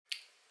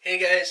Hey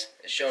guys,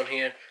 it's Sean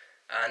here,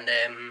 and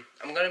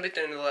I'm going to be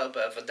doing a little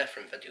bit of a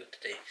different video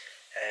today.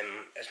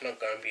 It's not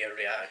going to be a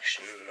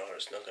reaction, or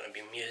it's not going to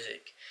be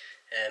music.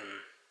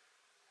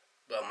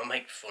 Well, my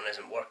microphone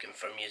isn't working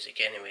for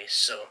music anyway,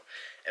 so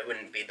it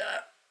wouldn't be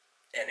that.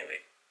 Anyway.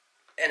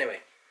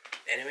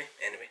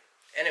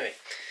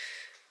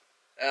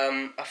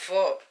 I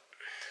thought,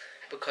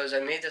 because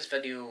I made this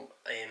video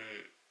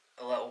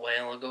a little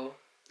while ago,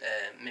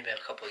 maybe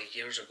a couple of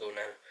years ago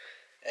now,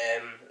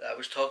 I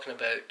was talking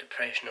about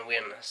depression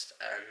awareness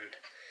and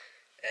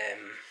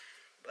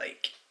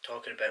like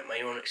talking about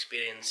my own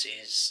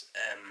experiences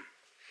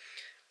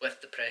with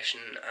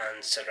depression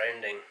and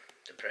surrounding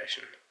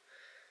depression,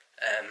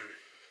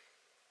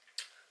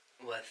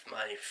 with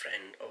my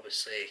friend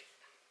obviously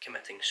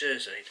committing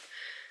suicide.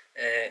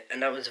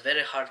 And that was a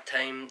very hard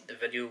time. The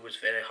video was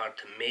very hard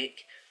to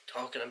make,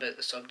 talking about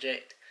the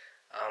subject,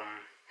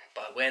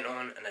 but I went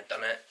on and I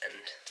done it,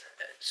 and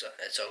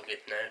it's all good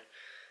now.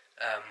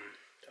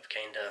 I've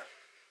kind of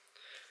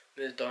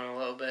moved on a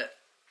little bit.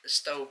 It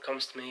still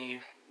comes to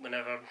me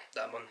whenever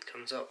that month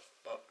comes up,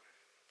 but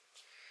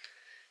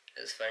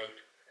it's fine.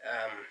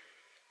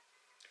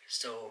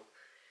 So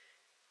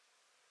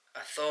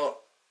I thought,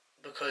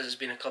 because it's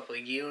been a couple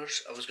of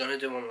years, I was going to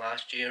do one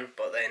last year,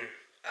 but then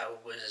I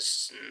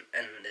was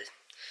in the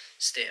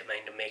state of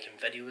mind of making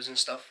videos and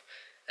stuff.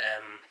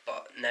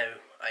 But now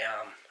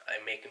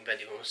I'm making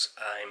videos.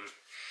 I'm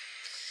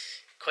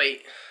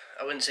quite,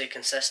 I wouldn't say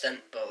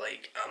consistent, but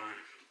like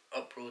I'm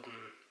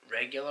uploading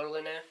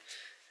regularly now.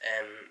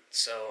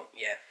 So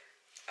yeah.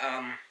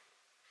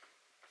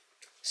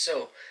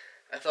 So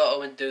I thought I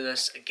would do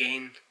this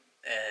again.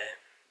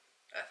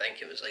 I think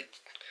it was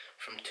like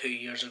from 2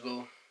 years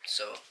ago.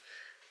 So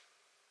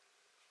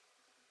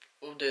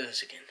we'll do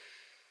this again.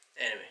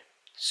 Anyway,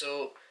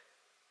 so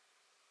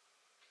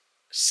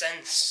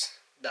since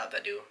that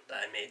video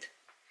that I made,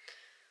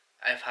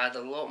 I've had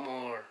a lot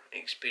more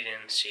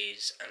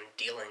experiences and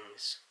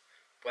dealings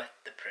with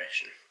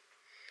depression.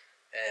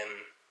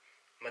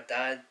 My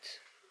dad,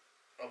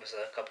 obviously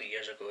a couple of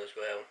years ago as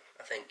well,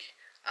 I think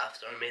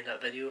after I made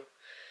that video,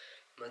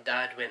 my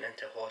dad went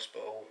into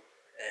hospital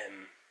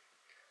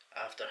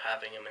after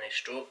having a mini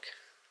stroke,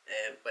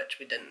 which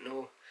we didn't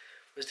know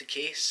was the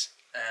case.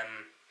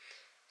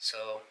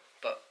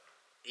 But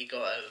he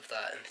got out of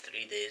that in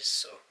 3 days,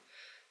 so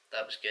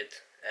that was good.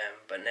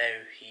 But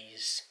now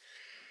he's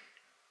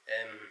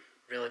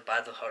really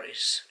badly hurt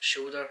his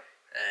shoulder,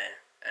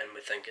 and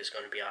we think it's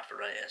going to be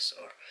arthritis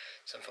or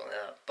something like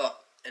that.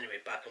 But anyway,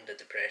 back on the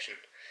depression.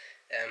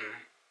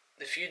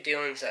 The few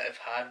dealings that I've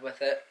had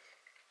with it,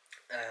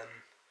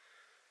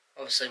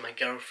 obviously my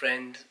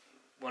girlfriend,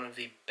 one of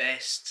the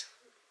best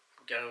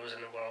girls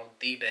in the world,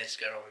 the best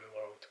girl in the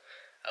world.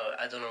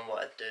 I don't know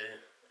what I'd do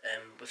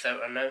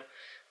without her now,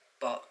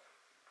 but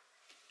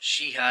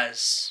she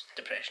has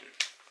depression.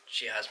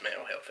 She has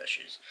mental health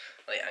issues,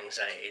 like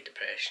anxiety,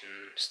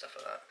 depression, stuff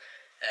like that.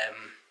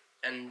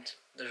 And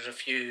there's a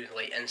few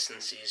like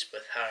instances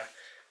with her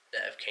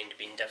that have kind of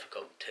been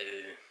difficult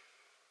to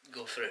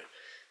go through.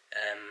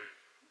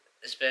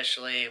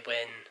 Especially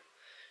when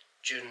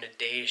during the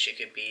day she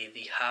could be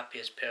the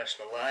happiest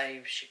person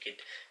alive, she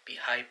could be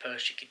hyper,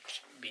 she could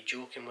be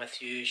joking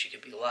with you, she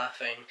could be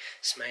laughing,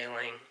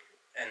 smiling,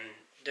 and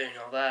doing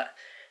all that,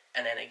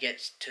 and then it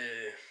gets to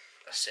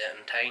a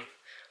certain time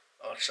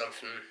or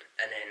something,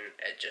 and then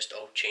it just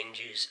all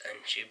changes, and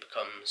she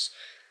becomes,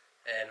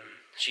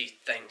 she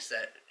thinks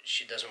that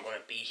she doesn't want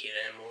to be here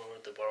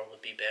anymore, the world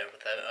would be better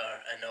without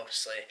her, and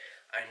obviously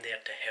I'm there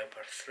to help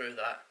her through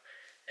that.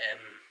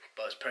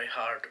 But it's pretty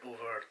hard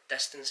over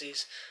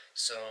distances,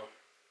 so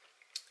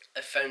I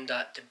found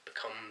that to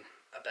become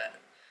a bit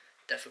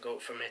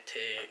difficult for me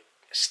to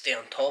stay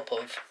on top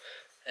of,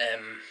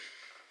 and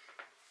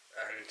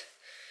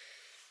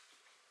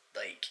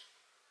like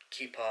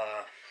keep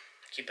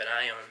an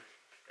eye on,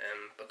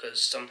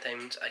 because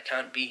sometimes I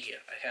can't be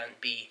here. I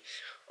can't be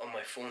on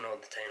my phone all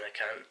the time. I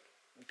can't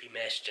be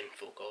messaging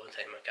folk all the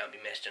time. I can't be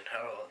messaging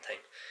her all the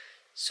time.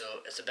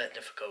 So it's a bit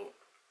difficult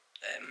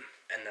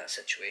in that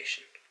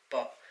situation.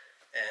 But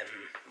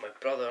my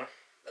brother,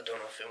 I don't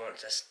know if he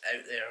wants this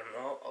out there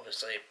or not,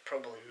 obviously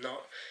probably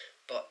not,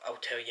 but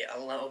I'll tell you a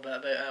little bit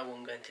about it. I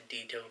won't go into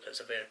detail because it's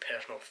a very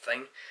personal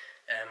thing,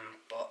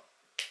 but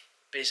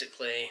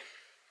basically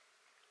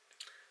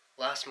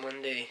last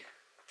Monday,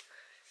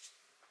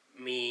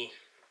 me,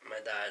 my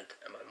dad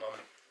and my mum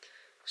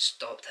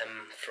stopped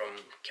him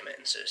from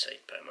committing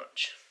suicide pretty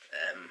much.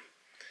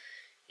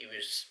 He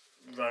was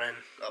running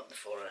up the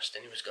forest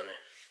and he was gonna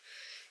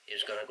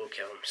go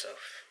kill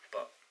himself,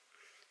 but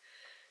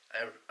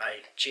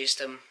I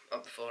chased him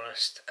up the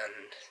forest,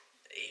 and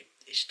he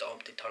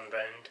stopped, he turned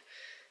round,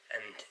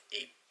 and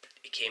he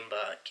came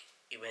back,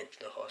 he went to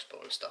the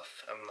hospital and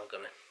stuff. I'm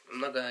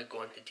not gonna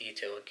go into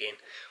detail again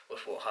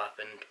with what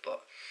happened,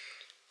 but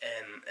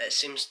it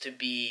seems to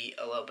be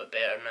a little bit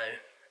better now,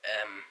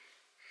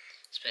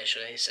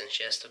 especially since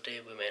yesterday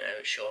we went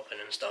out shopping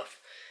and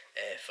stuff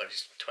for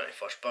his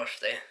 21st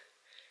birthday.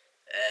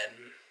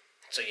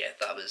 So yeah,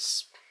 that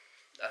was,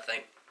 I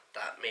think,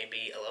 that may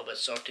be a little bit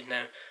sorted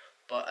now,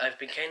 but I've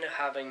been kind of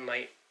having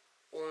my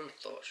own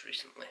thoughts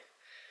recently.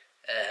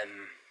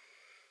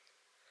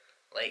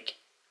 Like,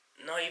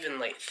 not even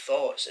like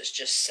thoughts, it's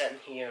just sitting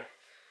here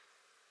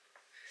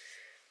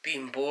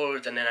being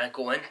bored, and then I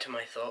go into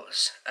my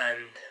thoughts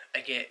and I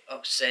get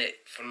upset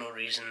for no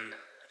reason,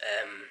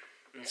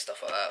 and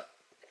stuff like that.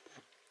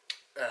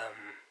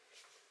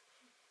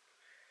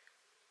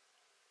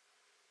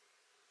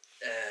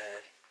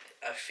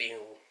 I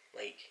feel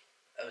like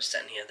I was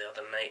sitting here the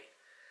other night,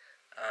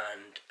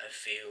 and I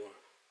feel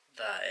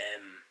that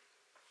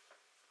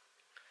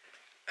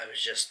I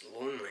was just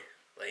lonely.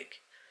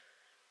 Like,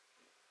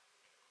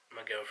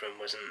 my girlfriend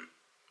wasn't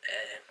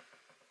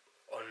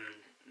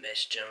on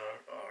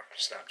Messenger or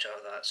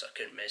Snapchat or that, so I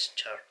couldn't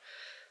message her.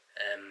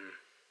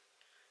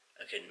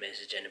 I couldn't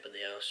message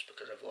anybody else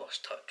because I've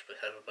lost touch with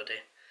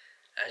everybody.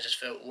 I just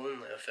felt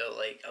lonely. I felt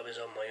like I was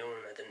on my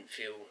own. I didn't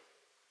feel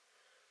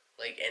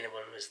like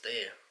anyone was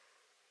there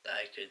that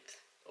I could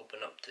open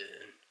up to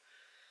and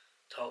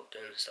talk to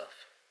and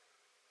stuff.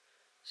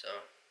 So,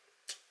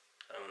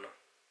 I don't know.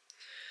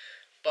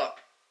 But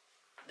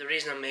the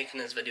reason I'm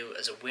making this video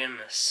is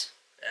awareness.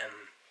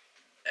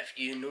 If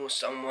you know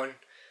someone,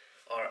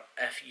 or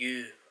if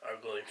you are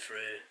going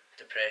through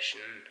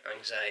depression,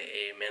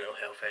 anxiety, mental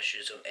health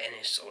issues of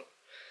any sort,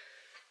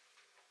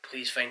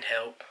 please find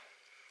help.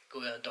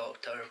 Go to a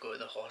doctor, go to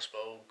the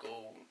hospital,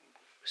 go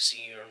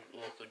see your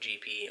local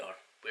GP, or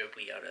where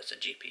we are as a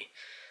GP.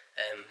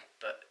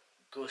 But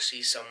go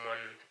see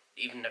someone,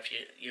 even if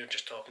you're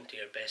just talking to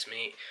your best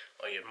mate,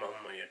 or your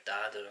mum, or your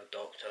dad, or a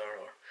doctor,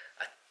 or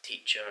a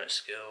teacher at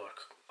school,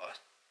 or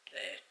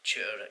a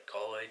tutor at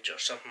college, or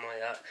something like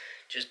that.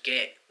 Just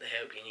get the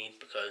help you need,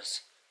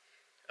 because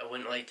I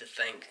wouldn't like to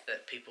think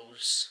that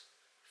people's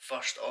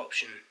first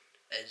option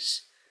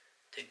is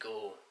to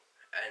go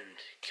and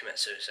commit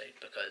suicide,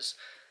 because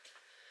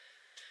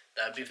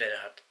that would be very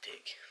hard to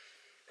take.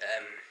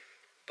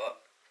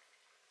 But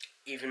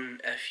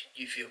even if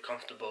you feel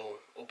comfortable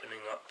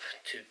opening up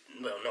to,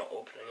 well, not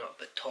opening up,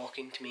 but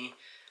talking to me,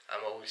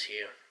 I'm always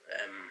here.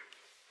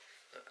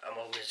 I'm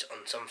always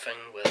on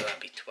something, whether that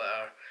be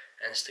Twitter,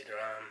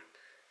 Instagram.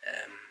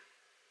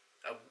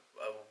 I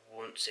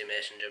won't say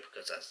Messenger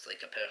because that's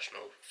like a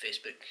personal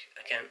Facebook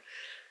account.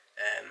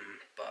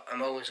 But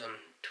I'm always on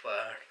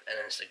Twitter and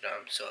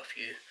Instagram. So if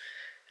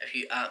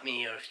you at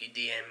me or if you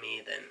DM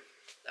me, then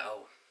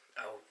I'll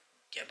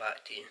get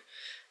back to you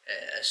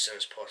as soon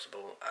as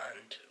possible,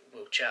 and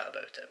we'll chat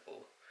about it.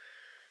 We'll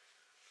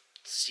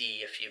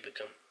see if you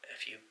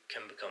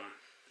can become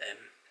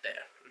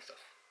better and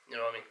stuff. You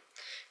know what I mean?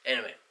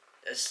 Anyway,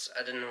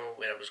 I didn't know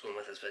where I was going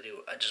with this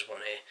video. I just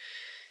want to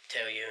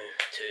tell you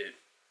to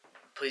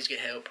please get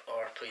help,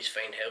 or please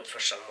find help for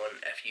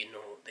someone if you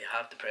know they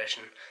have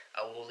depression.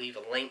 I will leave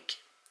a link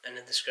in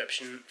the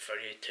description for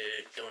you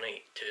to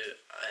donate to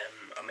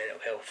a mental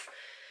health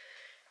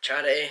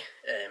charity,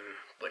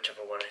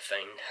 whichever one I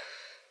find,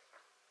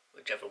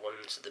 whichever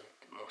one's the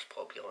most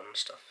popular and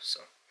stuff.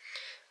 So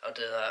I'll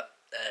do that.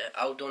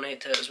 I'll donate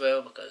to it as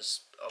well,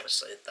 because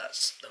obviously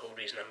that's the whole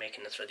reason I'm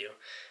making this video.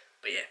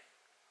 But yeah,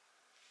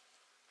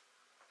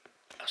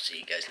 I'll see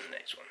you guys in the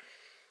next one.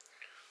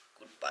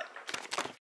 Goodbye.